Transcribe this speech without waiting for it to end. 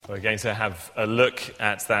We're going to have a look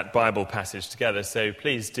at that Bible passage together, so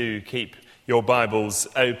please do keep your Bibles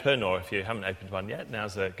open, or if you haven't opened one yet,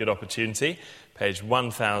 now's a good opportunity. Page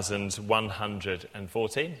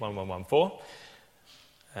 1114, 1114,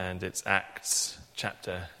 and it's Acts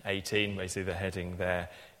chapter 18, where you see the heading there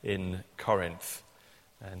in Corinth.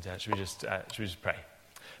 And should we just pray?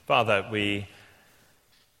 Father, we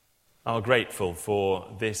are grateful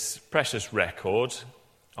for this precious record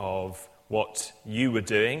of what you were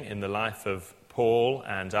doing in the life of Paul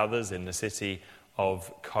and others in the city of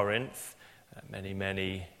Corinth many,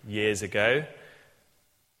 many years ago.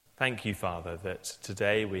 Thank you, Father, that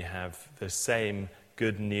today we have the same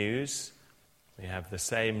good news, we have the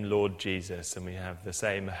same Lord Jesus, and we have the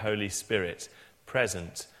same Holy Spirit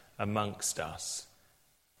present amongst us.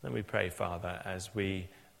 And we pray, Father, as we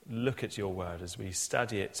look at your word, as we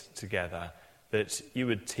study it together, that you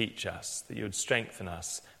would teach us, that you would strengthen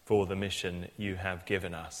us for the mission you have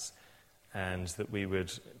given us, and that we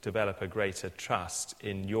would develop a greater trust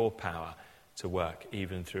in your power to work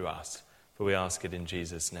even through us. For we ask it in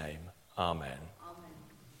Jesus' name. Amen.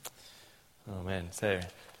 Amen. So,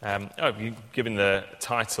 you've given the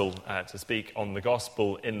title to speak on the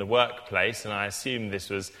gospel in the workplace, and I assume this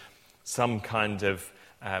was some kind of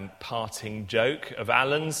parting joke of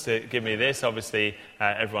Alan's to give me this. Obviously,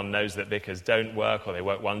 everyone knows that vicars don't work, or they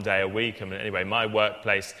work one day a week. And anyway, my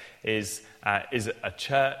workplace is a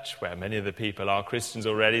church where many of the people are Christians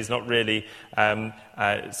already. It's not really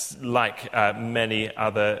like many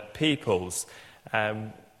other people's.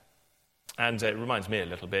 And it reminds me a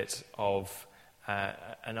little bit of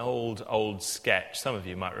an old sketch. Some of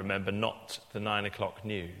you might remember Not the 9 o'clock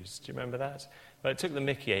News. Do you remember that? Well, it took the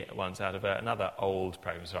mickey once out of another old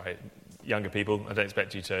programme. Sorry, younger people, I don't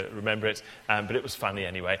expect you to remember it, but it was funny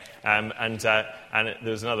anyway. And there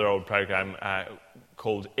was another old programme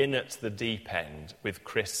called In at the Deep End with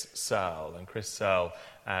Chris Searle. And Chris Searle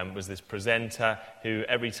was this presenter who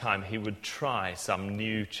every time he would try some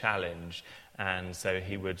new challenge, and so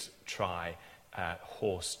he would try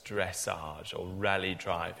horse dressage or rally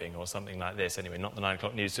driving or something like this. Anyway, Not the 9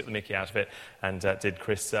 o'clock News took the mickey out of it and did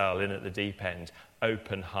Chris Searle In at the Deep End,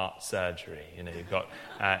 open heart surgery. You know, you've got,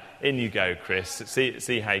 in you go, Chris.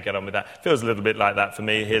 See how you get on with that. Feels a little bit like that for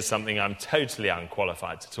me. Here's something I'm totally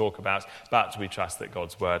unqualified to talk about, but we trust that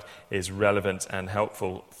God's word is relevant and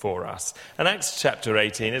helpful for us. And Acts chapter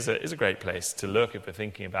 18 is a great place to look if we're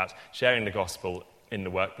thinking about sharing the gospel in the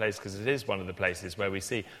workplace, because it is one of the places where we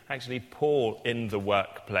see actually Paul in the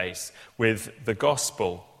workplace with the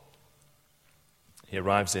gospel. He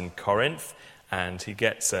arrives in Corinth and he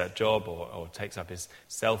gets a job or takes up his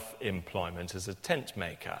self-employment as a tent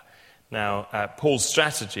maker. Now, Paul's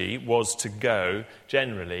strategy was to go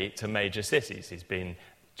generally to major cities. He's been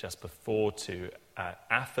just before to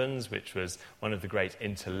Athens, which was one of the great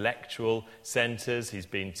intellectual centres. He's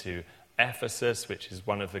been to Ephesus, which is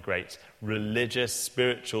one of the great religious,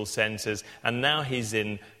 spiritual centres, and now he's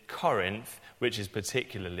in Corinth, which is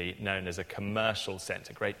particularly known as a commercial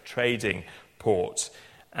centre, great trading port.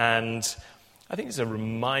 And I think it's a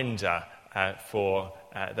reminder for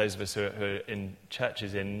those of us who are in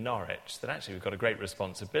churches in Norwich that actually we've got a great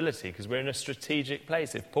responsibility because we're in a strategic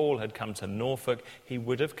place. If Paul had come to Norfolk, he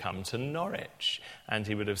would have come to Norwich and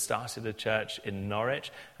he would have started a church in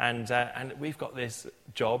Norwich. And we've got this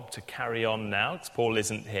job to carry on now, because Paul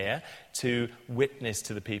isn't here, to witness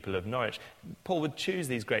to the people of Norwich. Paul would choose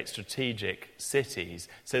these great strategic cities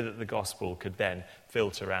so that the gospel could then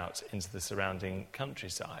filter out into the surrounding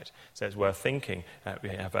countryside. So it's worth thinking. We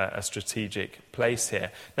have a strategic place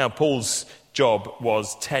here. Now, Paul's job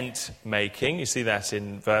was tent making. You see that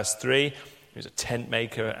in verse 3. He was a tent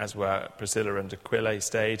maker, as were Priscilla and Aquila. He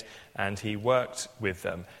stayed and he worked with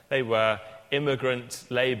them. They were immigrant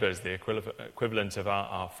labourers, the equivalent of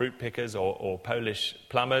our fruit pickers or Polish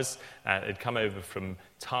plumbers. They'd come over from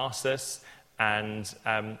Tarsus, and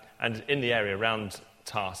in the area around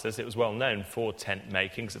Tarsus, it was well known for tent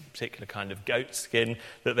making. It's a particular kind of goat skin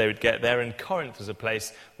that they would get there. And Corinth was a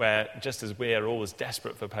place where, just as we are always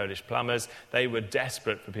desperate for Polish plumbers, they were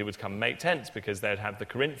desperate for people to come make tents, because they'd have the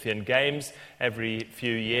Corinthian Games every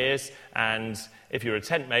few years. And if you were a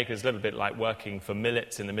tent maker, it's a little bit like working for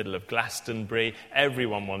Millets in the middle of Glastonbury.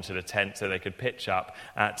 Everyone wanted a tent so they could pitch up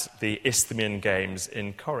at the Isthmian Games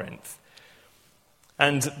in Corinth.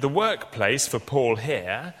 And the workplace for Paul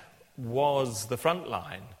here was the front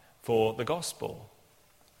line for the gospel,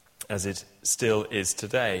 as it still is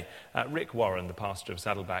today. Rick Warren, the pastor of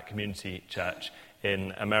Saddleback Community Church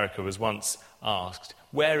in America, was once asked,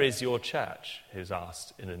 "Where is your church?" He was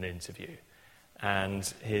asked in an interview. And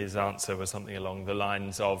his answer was something along the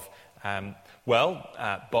lines of,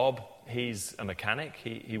 Bob, he's a mechanic.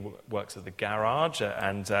 He works at the garage.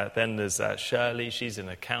 And then there's Shirley. She's an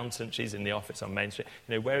accountant. She's in the office on Main Street.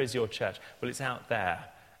 Where is your church? Well, it's out there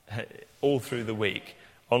all through the week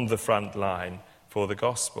on the front line for the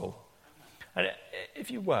gospel. And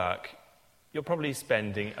if you work, you're probably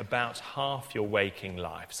spending about half your waking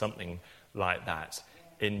life, something like that,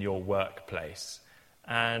 in your workplace.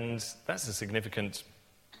 And that's a significant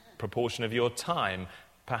proportion of your time,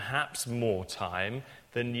 perhaps more time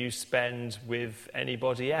than you spend with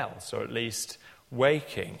anybody else, or at least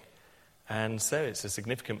waking. And so it's a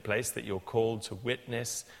significant place that you're called to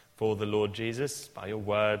witness for the Lord Jesus by your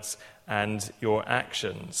words and your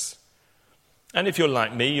actions. And if you're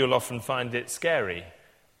like me, you'll often find it scary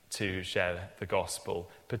to share the gospel,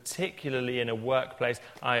 particularly in a workplace.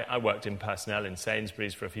 I worked in personnel in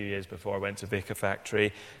Sainsbury's for a few years before I went to Vicar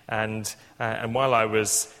Factory, and while I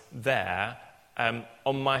was there,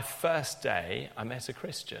 on my first day, I met a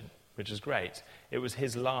Christian, which was great. It was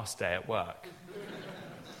his last day at work.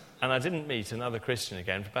 And I didn't meet another Christian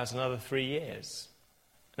again for about another 3 years.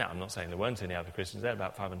 Now, I'm not saying there weren't any other Christians there,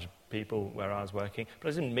 about 500 people where I was working, but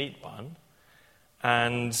I didn't meet one.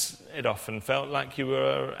 And it often felt like you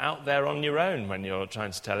were out there on your own when you're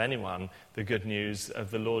trying to tell anyone the good news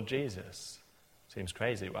of the Lord Jesus. Seems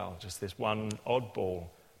crazy. Well, just this one oddball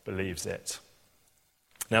believes it.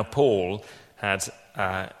 Now, Paul had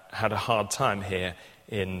a hard time here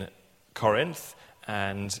in Corinth,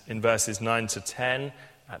 and in verses 9 to 10,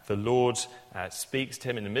 the Lord speaks to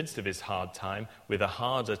him in the midst of his hard time with a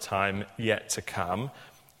harder time yet to come.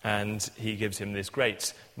 And he gives him this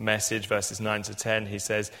great message, verses 9 to 10. He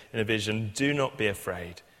says in a vision, "Do not be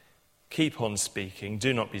afraid. Keep on speaking.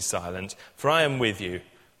 Do not be silent. For I am with you,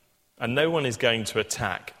 and no one is going to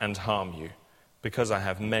attack and harm you, because I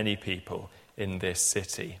have many people in this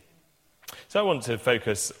city." So I want to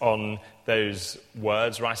focus on those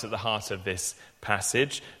words right at the heart of this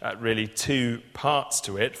passage. Really two parts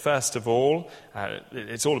to it. First of all,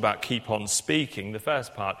 it's all about keep on speaking. The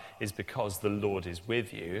first part is because the Lord is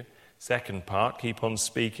with you. Second part, keep on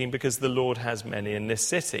speaking because the Lord has many in this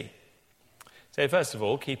city. So first of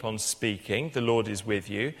all, keep on speaking. The Lord is with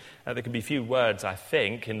you. There can be few words, I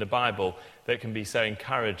think, in the Bible that can be so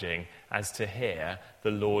encouraging as to hear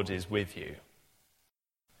the Lord is with you.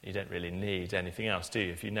 You don't really need anything else, do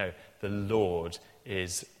you, if you know the Lord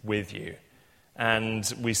is with you.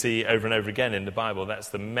 And we see over and over again in the Bible, that's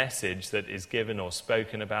the message that is given or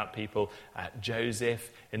spoken about people.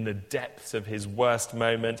 Joseph, in the depths of his worst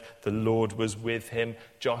moment, the Lord was with him.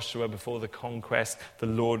 Joshua, before the conquest, the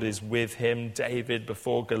Lord is with him. David,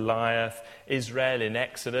 before Goliath. Israel in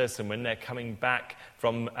Exodus, and when they're coming back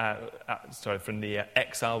from the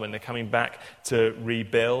exile, when they're coming back to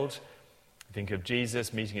rebuild. Think of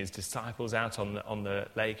Jesus meeting his disciples out on the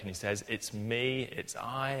lake, and he says, "It's me, it's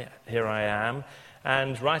I, here I am."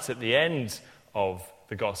 And right at the end of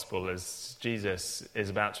the gospel, as Jesus is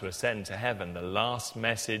about to ascend to heaven, the last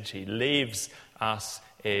message he leaves us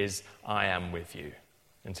is, "I am with you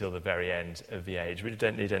until the very end of the age." We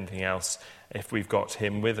don't need anything else if we've got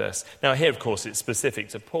him with us. Now here, of course, it's specific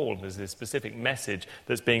to Paul. There's this specific message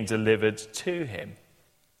that's being delivered to him.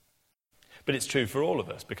 But it's true for all of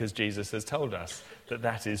us, because Jesus has told us that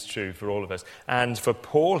that is true for all of us. And for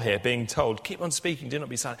Paul here, being told, keep on speaking, do not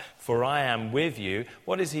be silent, for I am with you,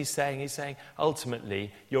 what is he saying? He's saying,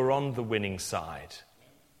 ultimately, you're on the winning side.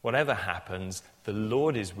 Whatever happens, the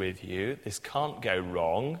Lord is with you. This can't go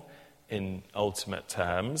wrong in ultimate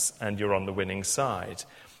terms, and you're on the winning side.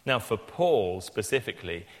 Now, for Paul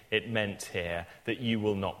specifically, it meant here that you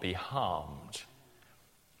will not be harmed.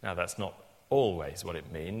 Now, that's not always what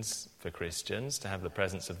it means for Christians. To have the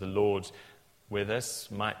presence of the Lord with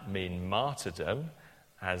us might mean martyrdom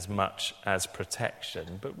as much as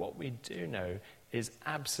protection. But what we do know is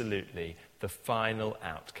absolutely the final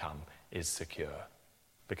outcome is secure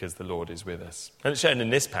because the Lord is with us. And it's shown in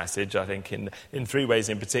this passage, I think, in three ways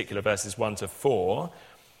in particular, verses 1 to 4.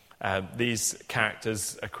 These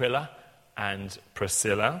characters, Aquila and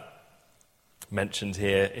Priscilla, mentioned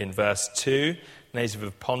here in verse 2, native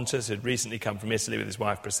of Pontus, had recently come from Italy with his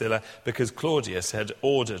wife Priscilla because Claudius had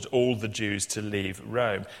ordered all the Jews to leave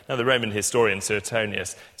Rome. Now, the Roman historian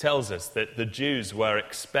Suetonius tells us that the Jews were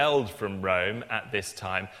expelled from Rome at this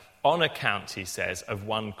time on account, he says, of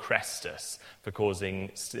one Chrestus for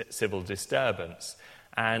causing civil disturbance.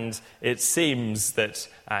 And it seems that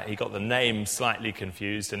he got the name slightly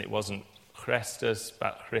confused, and it wasn't Chrestus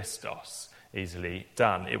but Christos. Easily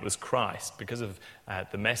done. It was Christ. Because of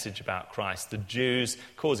the message about Christ, the Jews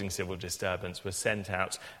causing civil disturbance were sent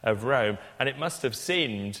out of Rome. And it must have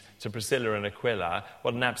seemed to Priscilla and Aquila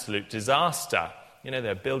what an absolute disaster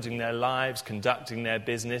They're building their lives, conducting their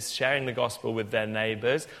business, sharing the gospel with their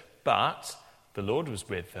neighbours. But the Lord was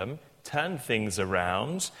with them, turned things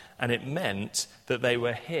around, and it meant that they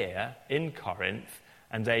were here in Corinth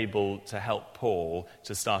and able to help Paul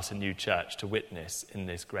to start a new church to witness in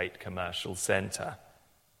this great commercial centre.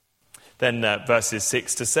 Then verses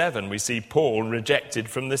 6 to 7, we see Paul rejected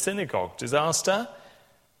from the synagogue. Disaster?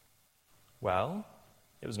 Well,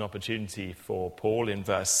 it was an opportunity for Paul in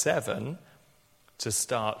verse 7 to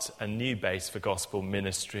start a new base for gospel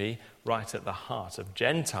ministry right at the heart of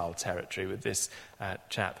Gentile territory with this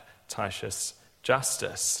chap, Titius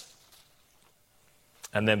Justus.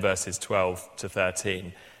 And then verses 12 to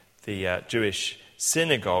 13, the Jewish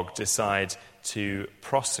synagogue decide to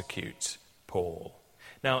prosecute Paul.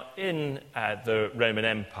 Now, in the Roman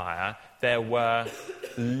Empire, there were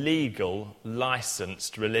legal,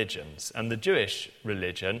 licensed religions, and the Jewish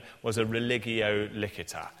religion was a religio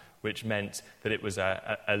licita, which meant that it was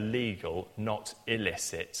a legal, not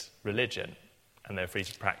illicit religion, and they're free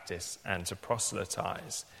to practice and to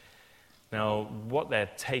proselytize. Now, what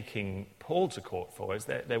they're taking Paul to court for is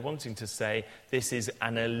they're wanting to say this is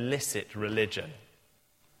an illicit religion.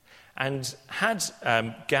 And had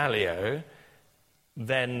Gallio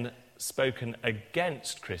then spoken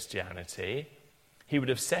against Christianity, he would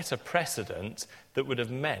have set a precedent that would have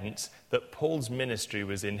meant that Paul's ministry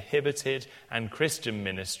was inhibited and Christian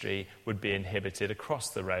ministry would be inhibited across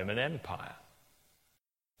the Roman Empire.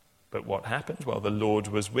 But what happened? Well, the Lord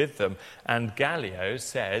was with them. And Gallio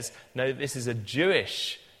says, no, this is a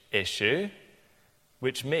Jewish issue,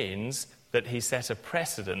 which means that he set a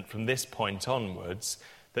precedent from this point onwards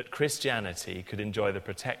that Christianity could enjoy the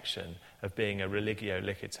protection of being a religio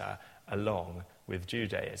licita along with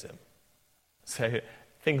Judaism. So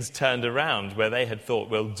things turned around where they had thought,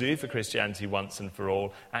 we'll do for Christianity once and for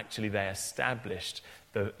all. Actually, they established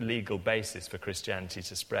the legal basis for Christianity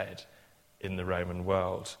to spread in the Roman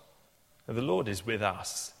world. And the Lord is with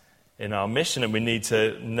us in our mission, and we need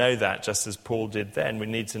to know that just as Paul did then. We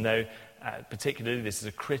need to know, particularly, this is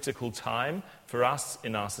a critical time for us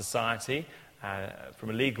in our society.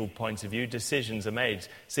 From a legal point of view, decisions are made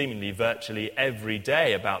seemingly virtually every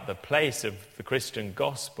day about the place of the Christian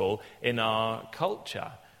gospel in our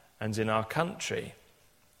culture and in our country.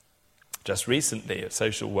 Just recently, a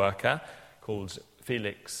social worker called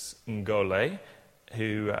Felix Ngole,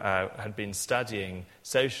 who had been studying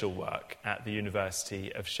social work at the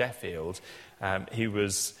University of Sheffield, he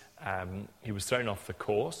was thrown off the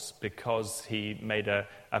course because he made a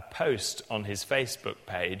post on his Facebook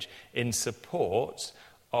page in support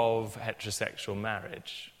of heterosexual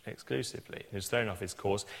marriage exclusively. He was thrown off his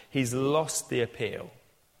course. He's lost the appeal.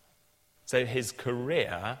 So his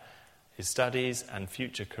career, his studies and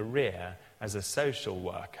future career as a social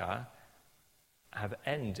worker have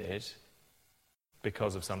ended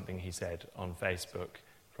because of something he said on Facebook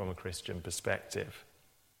from a Christian perspective.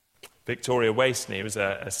 Victoria Wasney was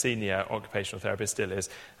a senior occupational therapist, still is.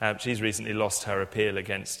 She's recently lost her appeal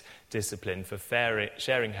against discipline for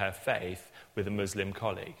sharing her faith with a Muslim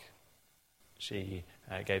colleague. She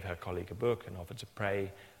gave her colleague a book and offered to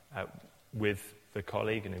pray with the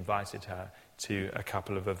colleague and invited her to a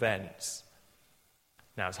couple of events.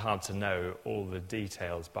 Now, it's hard to know all the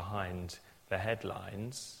details behind the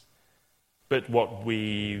headlines, but what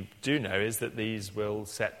we do know is that these will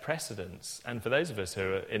set precedents. And for those of us who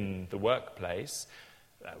are in the workplace,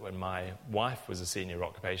 when my wife was a senior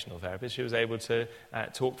occupational therapist, she was able to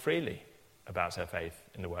talk freely about her faith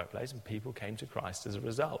in the workplace, and people came to Christ as a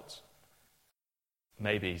result.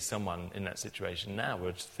 Maybe someone in that situation now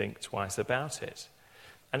would think twice about it.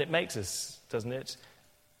 And it makes us, doesn't it?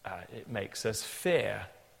 It makes us fear.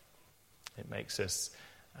 It makes us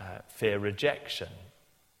fear rejection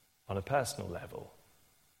on a personal level,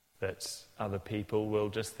 that other people will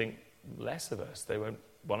just think less of us. They won't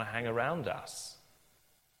want to hang around us.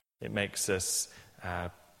 It makes us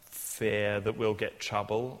fear that we'll get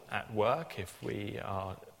trouble at work if we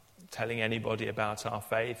are telling anybody about our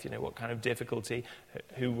faith. What kind of difficulty?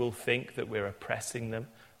 Who will think that we're oppressing them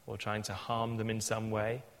or trying to harm them in some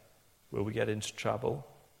way? Will we get into trouble?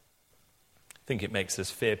 I think it makes us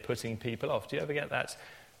fear putting people off. Do you ever get that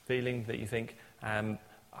feeling that you think,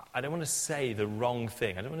 I don't want to say the wrong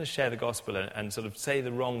thing. I don't want to share the gospel and sort of say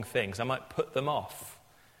the wrong thing because I might put them off.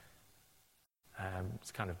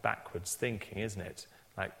 It's kind of backwards thinking, isn't it?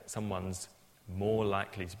 Like someone's more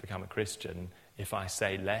likely to become a Christian if I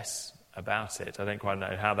say less about it. I don't quite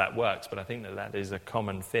know how that works, but I think that is a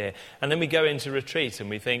common fear. And then we go into retreat and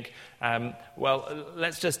we think, well,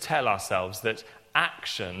 let's just tell ourselves that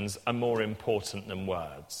actions are more important than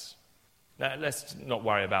words. Now, let's not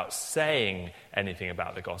worry about saying anything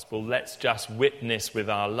about the gospel. Let's just witness with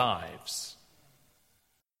our lives.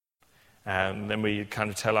 And then we kind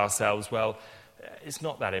of tell ourselves, well, it's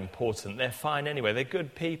not that important. They're fine anyway. They're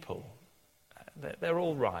good people. They're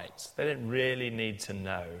all right. They don't really need to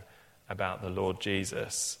know about the Lord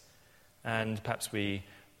Jesus. And perhaps we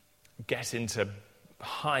get into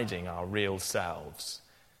hiding our real selves.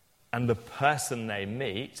 And the person they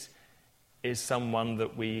meet is someone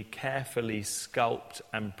that we carefully sculpt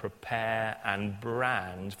and prepare and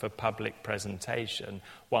brand for public presentation,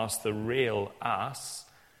 whilst the real us,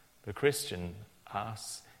 the Christian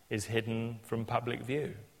us, is hidden from public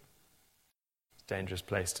view. It's a dangerous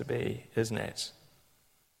place to be, isn't it?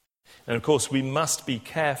 And of course, we must be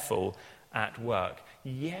careful at work.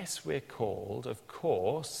 Yes, we're called, of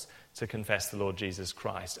course, to confess the Lord Jesus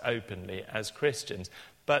Christ openly as Christians.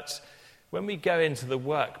 But when we go into the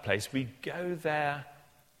workplace, we go there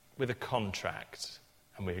with a contract.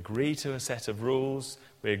 And we agree to a set of rules.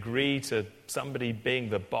 We agree to somebody being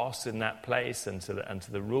the boss in that place and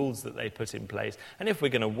to the rules that they put in place. And if we're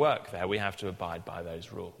going to work there, we have to abide by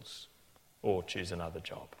those rules or choose another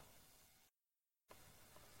job.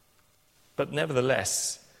 But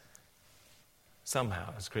nevertheless,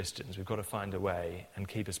 somehow as Christians, we've got to find a way and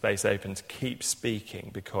keep a space open to keep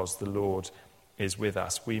speaking because the Lord is with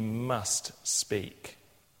us. We must speak.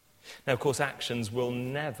 Now, of course, actions will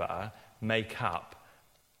never make up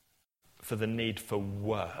for the need for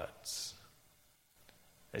words.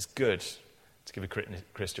 It's good to give a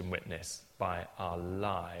Christian witness by our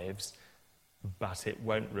lives, but it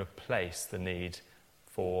won't replace the need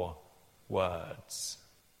for words.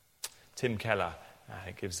 Tim Keller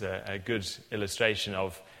gives a good illustration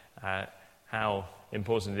of how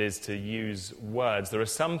important it is to use words. There are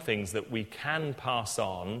some things that we can pass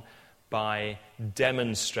on by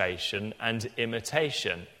demonstration and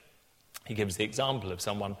imitation. He gives the example of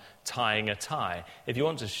someone tying a tie. If you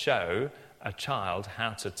want to show a child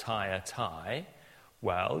how to tie a tie,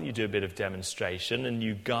 well, you do a bit of demonstration and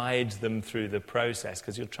you guide them through the process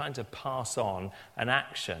because you're trying to pass on an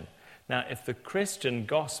action. Now, if the Christian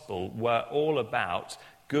gospel were all about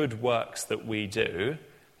good works that we do,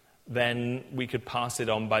 then we could pass it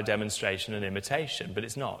on by demonstration and imitation, but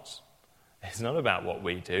it's not. It's not about what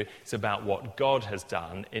we do. It's about what God has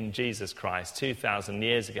done in Jesus Christ 2,000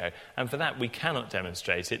 years ago. And for that, we cannot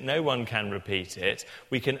demonstrate it. No one can repeat it.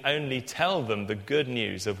 We can only tell them the good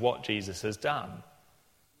news of what Jesus has done.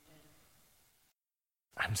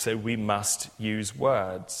 And so we must use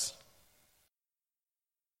words.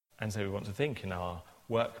 And so we want to think in our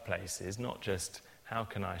workplaces, not just how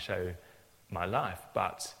can I show my life,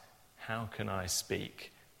 but how can I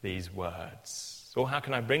speak these words? Or how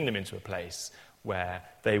can I bring them into a place where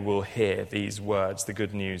they will hear these words, the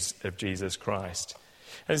good news of Jesus Christ?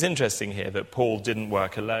 And it's interesting here that Paul didn't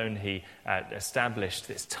work alone. He established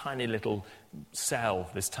this tiny little cell,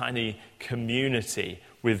 this tiny community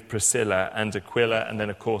with Priscilla and Aquila, and then,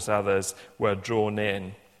 of course, others were drawn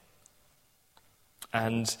in.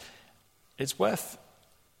 And it's worth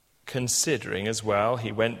considering as well.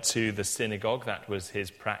 He went to the synagogue, that was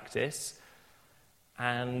his practice,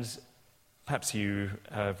 and perhaps you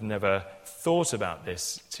have never thought about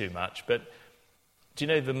this too much, but do you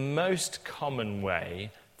know the most common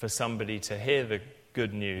way for somebody to hear the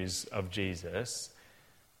good news of Jesus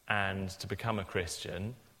and to become a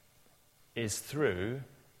Christian is through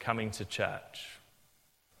coming to church?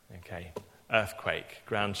 Okay, earthquake,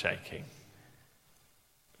 ground shaking.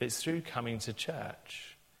 It's through coming to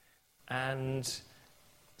church. And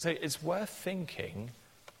so it's worth thinking,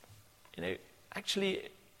 actually,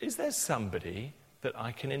 is there somebody that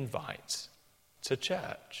I can invite to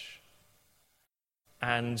church?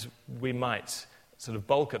 And we might sort of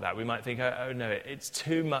balk at that. We might think, oh no, it's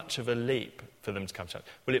too much of a leap for them to come to church.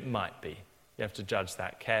 Well, it might be. You have to judge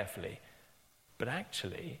that carefully. But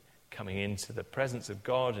actually, coming into the presence of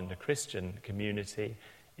God in the Christian community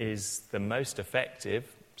is the most effective,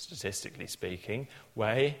 statistically speaking,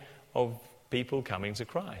 way of people coming to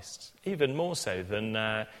Christ, even more so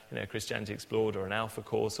than Christianity Explored or an Alpha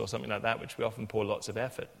course or something like that, which we often pour lots of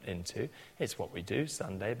effort into. It's what we do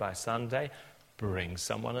Sunday by Sunday. Bring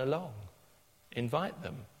someone along. Invite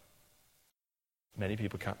them. Many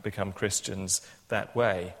people become Christians that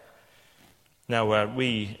way. Now,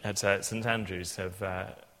 we at St Andrews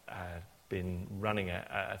have been running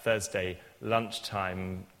a Thursday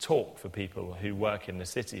lunchtime talk for people who work in the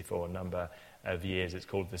city for a number of years. It's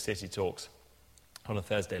called the City Talks on a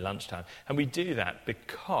Thursday lunchtime. And we do that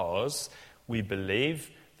because we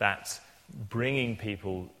believe that bringing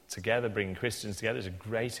people together, bringing Christians together is a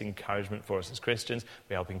great encouragement for us as Christians.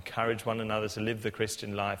 We help encourage one another to live the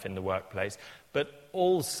Christian life in the workplace. But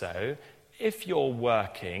also, if you're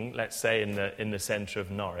working, let's say in the centre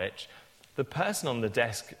of Norwich, the person on the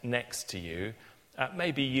desk next to you,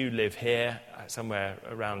 maybe you live here, somewhere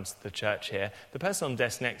around the church here, the person on the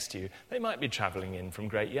desk next to you, they might be travelling in from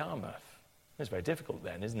Great Yarmouth. It's very difficult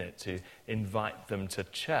then, isn't it, to invite them to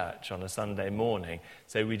church on a Sunday morning.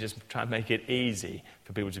 So we just try and make it easy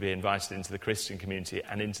for people to be invited into the Christian community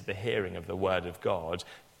and into the hearing of the Word of God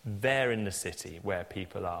there in the city where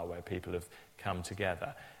people are, where people have come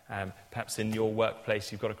together. Perhaps in your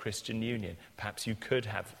workplace you've got a Christian union. Perhaps you could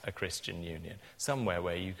have a Christian union, somewhere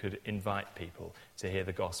where you could invite people to hear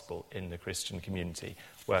the gospel in the Christian community.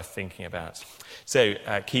 Worth thinking about. So,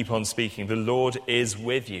 keep on speaking. The Lord is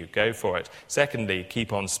with you. Go for it. Secondly,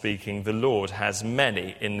 keep on speaking. The Lord has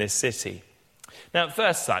many in this city. Now, at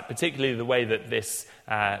first sight, particularly the way that this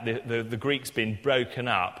the Greek's been broken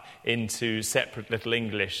up into separate little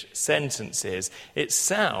English sentences, it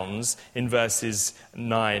sounds in verses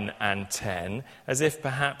 9 and 10 as if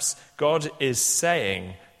perhaps God is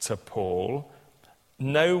saying to Paul,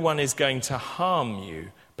 no one is going to harm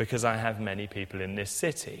you because I have many people in this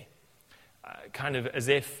city. Kind of as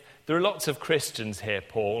if there are lots of Christians here,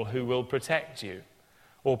 Paul, who will protect you.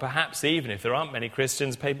 Or perhaps even if there aren't many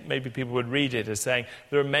Christians, maybe people would read it as saying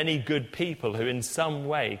there are many good people who in some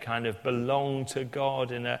way kind of belong to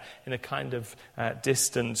God in a kind of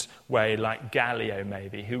distant way, like Gallio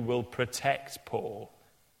maybe, who will protect Paul.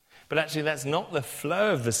 But actually that's not the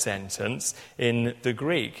flow of the sentence in the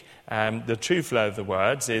Greek. The true flow of the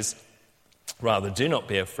words is, rather, do not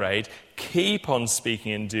be afraid, keep on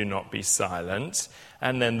speaking and do not be silent.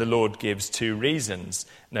 And then the Lord gives two reasons.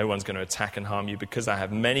 No one's going to attack and harm you because I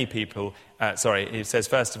have many people. He says,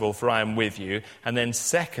 first of all, for I am with you. And then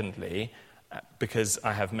secondly, because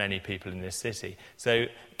I have many people in this city. So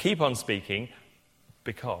keep on speaking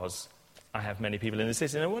because I have many people in this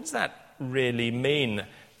city. Now, what does that really mean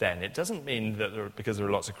then? It doesn't mean that because there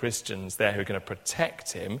are lots of Christians there who are going to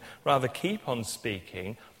protect him. Rather, keep on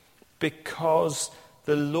speaking because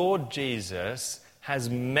the Lord Jesus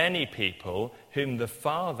has many people whom the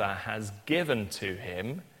Father has given to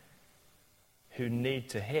him who need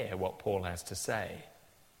to hear what Paul has to say,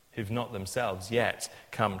 who've not themselves yet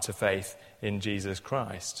come to faith in Jesus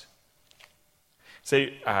Christ. So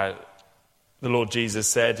the Lord Jesus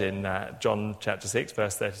said in John chapter 6,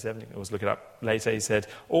 verse 37, you can always look it up later, he said,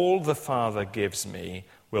 all the Father gives me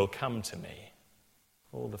will come to me.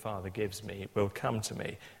 All the Father gives me will come to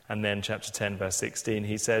me. And then chapter 10, verse 16,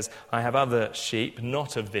 he says, I have other sheep,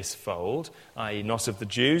 not of this fold, i.e. not of the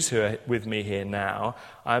Jews who are with me here now.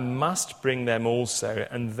 I must bring them also,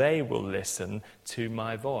 and they will listen to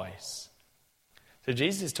my voice. So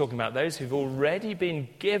Jesus is talking about those who've already been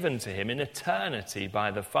given to him in eternity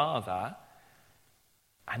by the Father,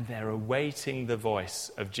 and they're awaiting the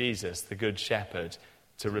voice of Jesus, the Good Shepherd,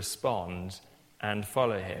 to respond and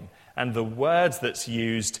follow him. And the word that's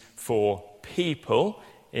used for people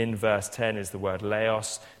in verse 10 is the word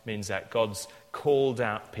laos, means that God's called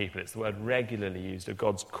out people. It's the word regularly used of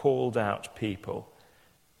God's called out people,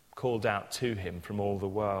 called out to him from all the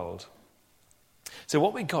world. So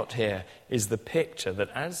what we got here is the picture that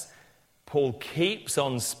as Paul keeps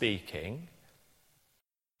on speaking,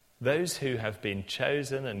 those who have been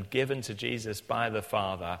chosen and given to Jesus by the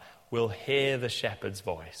Father will hear the shepherd's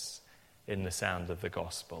voice in the sound of the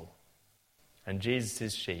gospel. And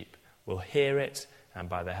Jesus' sheep will hear it and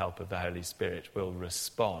by the help of the Holy Spirit will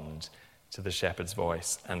respond to the shepherd's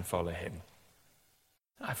voice and follow him.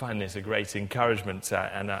 I find this a great encouragement,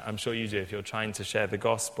 and I'm sure you do if you're trying to share the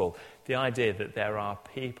gospel. The idea that there are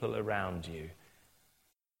people around you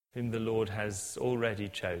whom the Lord has already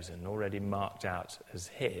chosen, already marked out as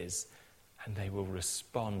his, and they will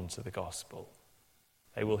respond to the gospel.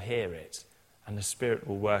 They will hear it, and the Spirit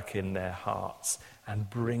will work in their hearts and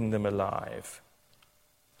bring them alive.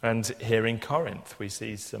 And here in Corinth, we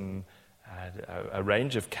see a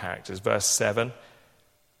range of characters. Verse 7,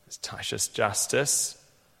 there's Titius Justus.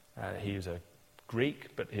 He was a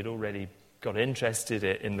Greek, but he'd already got interested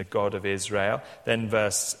in the God of Israel. Then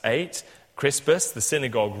verse 8, Crispus, the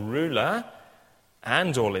synagogue ruler,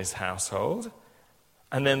 and all his household.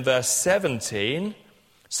 And then verse 17,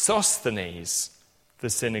 Sosthenes, the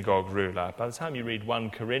synagogue ruler. By the time you read 1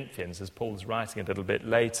 Corinthians, as Paul's writing a little bit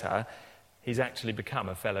later, he's actually become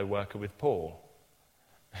a fellow worker with Paul.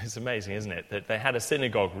 It's amazing, isn't it, that they had a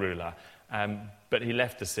synagogue ruler, but he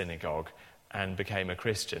left the synagogue and became a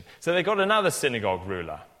Christian. So they got another synagogue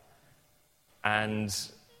ruler. And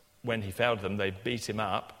when he failed them, they beat him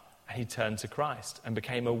up And he turned to Christ and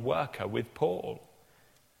became a worker with Paul.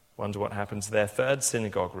 Wonder what happened to their third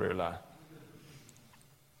synagogue ruler.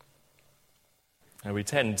 And we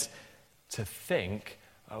tend to think,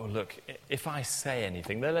 oh, look, if I say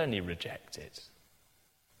anything, they'll only reject it.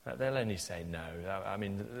 They'll only say no. I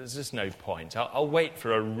mean, there's just no point. I'll wait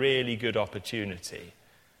for a really good opportunity.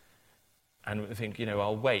 And we think,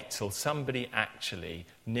 I'll wait till somebody actually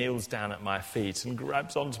kneels down at my feet and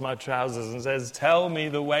grabs onto my trousers and says, tell me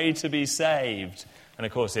the way to be saved. And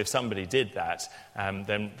of course, if somebody did that,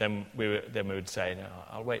 then we would say, no,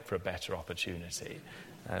 I'll wait for a better opportunity.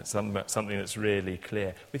 Something that's really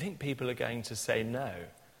clear. We think people are going to say no,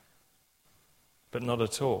 but not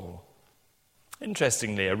at all.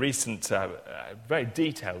 Interestingly, a recent, very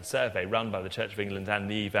detailed survey run by the Church of England and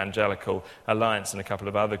the Evangelical Alliance and a couple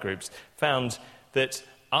of other groups found that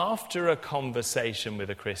after a conversation with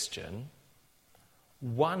a Christian,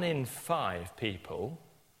 1 in 5 people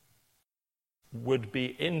would be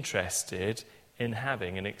interested in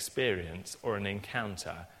having an experience or an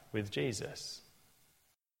encounter with Jesus.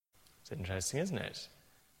 It's interesting, isn't it?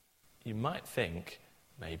 You might think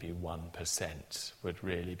maybe 1% would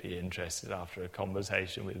really be interested after a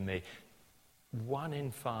conversation with me. 1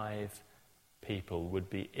 in 5 people would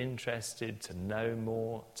be interested to know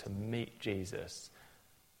more, to meet Jesus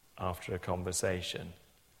after a conversation.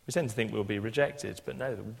 We tend to think we'll be rejected, but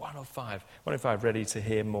no, 1 in 5 ready to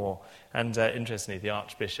hear more. And interestingly, the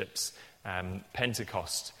Archbishop's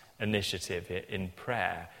Pentecost initiative in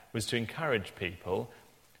prayer was to encourage people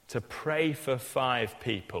to pray for 5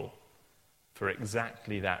 people for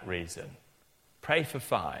exactly that reason. Pray for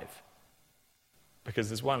 5, because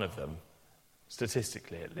there's one of them,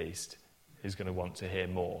 statistically at least, who's going to want to hear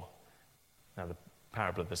more. Now, the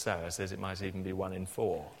parable of the sower says it might even be 1 in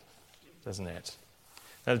 4, doesn't it?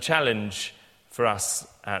 Now, the challenge for us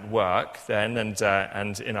at work then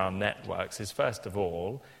and in our networks is, first of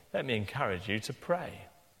all, let me encourage you to pray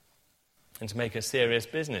and to make a serious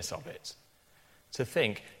business of it. To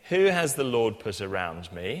think, who has the Lord put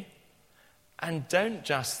around me? And don't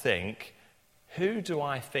just think, who do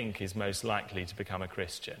I think is most likely to become a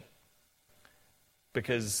Christian?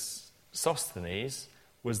 Because Sosthenes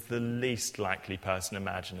was the least likely person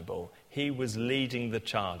imaginable. He was leading the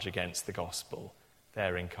charge against the gospel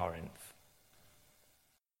there in Corinth.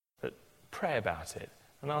 But pray about it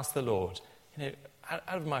and ask the Lord, out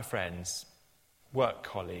of my friends, work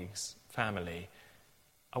colleagues, family,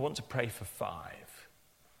 I want to pray for 5.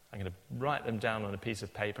 I'm going to write them down on a piece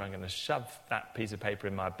of paper. I'm going to shove that piece of paper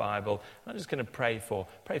in my Bible. I'm just going to pray for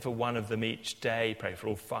 1 of them each day, pray for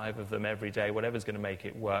all 5 of them every day, whatever's going to make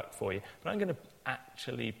it work for you. But I'm going to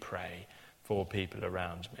actually pray for people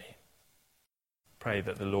around me. Pray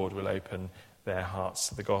that the Lord will open their hearts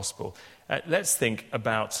to the gospel. Let's think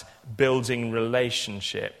about building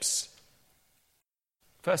relationships.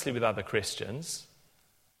 Firstly, with other Christians,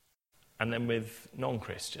 and then with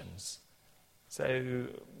non-Christians. So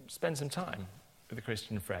spend some time with the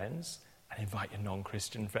Christian friends and invite your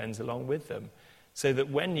non-Christian friends along with them, so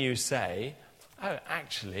that when you say, oh,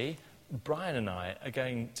 actually, Brian and I are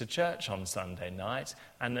going to church on Sunday night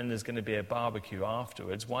and then there's going to be a barbecue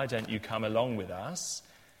afterwards, why don't you come along with us?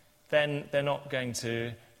 Then they're not going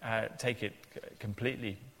to take it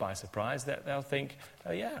completely by surprise. They'll think,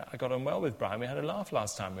 oh yeah, I got on well with Brian, we had a laugh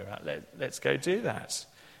last time we were out, let's go do that.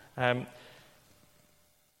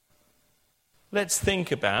 Let's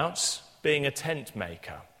think about being a tent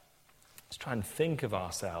maker. Let's try and think of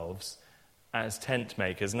ourselves as tent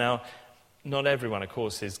makers. Now, not everyone, of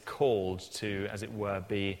course, is called to, as it were,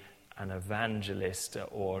 be an evangelist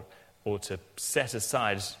or to set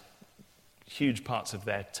aside huge parts of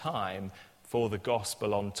their time for the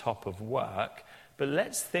gospel on top of work. But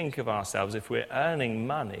let's think of ourselves, if we're earning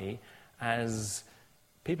money, as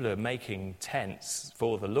people who are making tents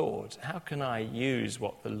for the Lord. How can I use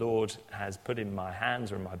what the Lord has put in my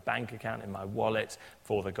hands or in my bank account, in my wallet,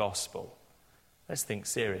 for the gospel? Let's think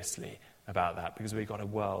seriously about that, because we've got a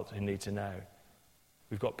world who need to know.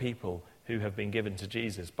 We've got people who have been given to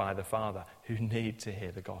Jesus by the Father who need to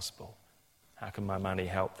hear the gospel. How can my money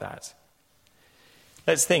help that?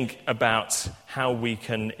 Let's think about how we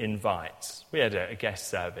can invite. We had a guest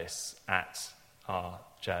service at our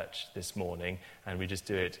church this morning, and we just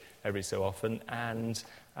do it every so often. And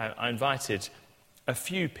I invited a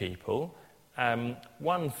few people.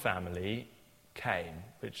 One family came,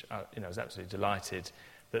 which I was absolutely delighted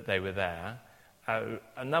that they were there.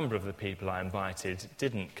 A number of the people I invited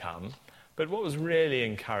didn't come, but what was really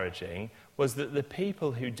encouraging was that the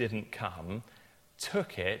people who didn't come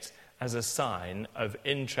took it as a sign of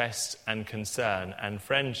interest and concern and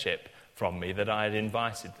friendship from me that I had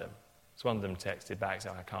invited them. So one of them texted back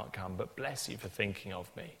saying, I can't come, but bless you for thinking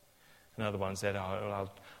of me. Another one said,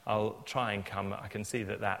 I'll try and come. I can see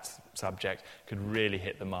that subject could really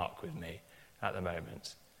hit the mark with me at the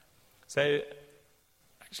moment. So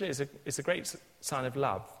actually it's a great sign of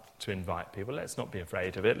love to invite people. Let's not be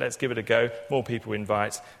afraid of it. Let's give it a go. More people we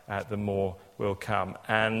invite, the more will come.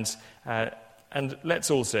 And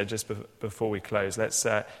let's also, just before we close, let's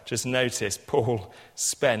just notice Paul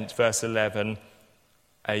spent, verse 11,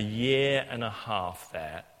 a year and a half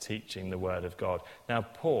there teaching the Word of God. Now,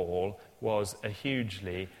 Paul was a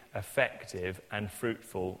hugely effective and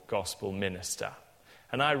fruitful gospel minister.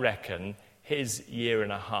 And I reckon his year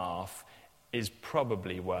and a half is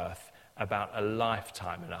probably worth about a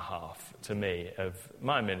lifetime and a half to me of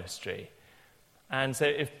my ministry. And so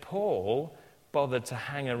if Paul bothered to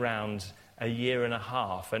hang around a year and a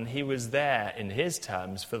half, and he was there in his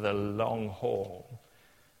terms for the long haul,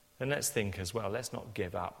 then let's think as well, let's not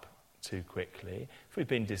give up too quickly. If we've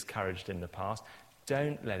been discouraged in the past,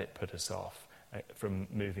 don't let it put us off from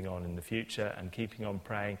moving on in the future and keeping on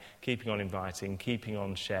praying, keeping on inviting, keeping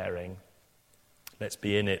on sharing. Let's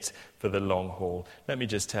be in it for the long haul. Let me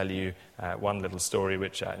just tell you one little story,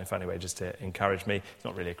 which, in a funny way, just to encourage me. It's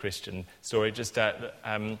not really a Christian story, just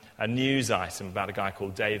a news item about a guy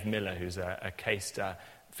called Dave Miller, who's a Caister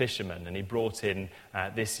fisherman, and he brought in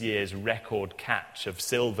this year's record catch of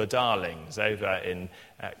silver darlings over in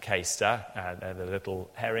Caister. They're the little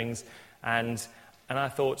herrings. And I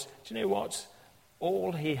thought, do you know what?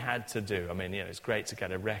 All he had to do, I mean, it's great to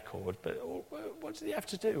get a record, but what did he have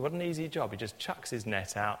to do? What an easy job. He just chucks his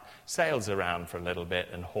net out, sails around for a little bit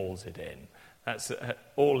and hauls it in. That's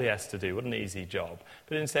all he has to do. What an easy job.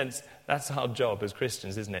 But in a sense, that's our job as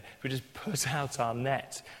Christians, isn't it? If we just put out our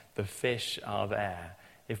net, the fish are there.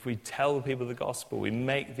 If we tell people the gospel, we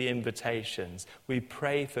make the invitations, we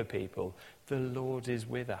pray for people, the Lord is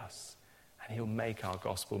with us. And he'll make our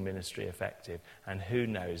gospel ministry effective. And who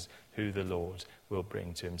knows who the Lord will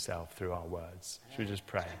bring to himself through our words. Should we just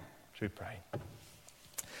pray? Should we pray?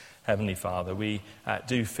 Heavenly Father, we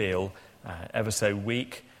do feel ever so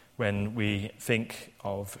weak when we think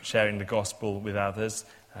of sharing the gospel with others.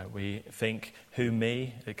 We think, who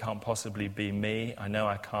me? It can't possibly be me. I know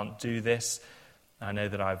I can't do this. I know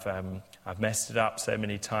that I've messed it up so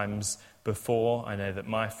many times before. I know that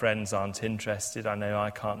my friends aren't interested. I know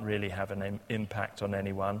I can't really have an impact on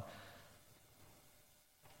anyone.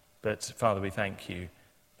 But, Father, we thank you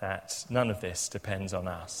that none of this depends on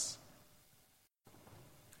us.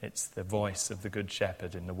 It's the voice of the Good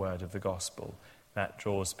Shepherd in the word of the gospel that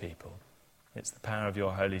draws people. It's the power of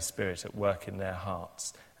your Holy Spirit at work in their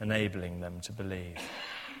hearts, enabling them to believe.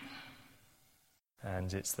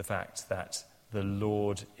 And it's the fact that the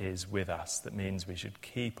Lord is with us that means we should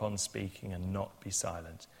keep on speaking and not be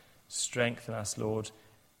silent. Strengthen us, Lord.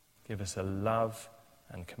 Give us a love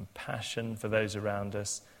and compassion for those around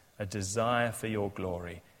us, a desire for your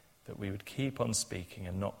glory, that we would keep on speaking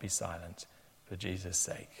and not be silent. For Jesus'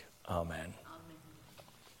 sake. Amen.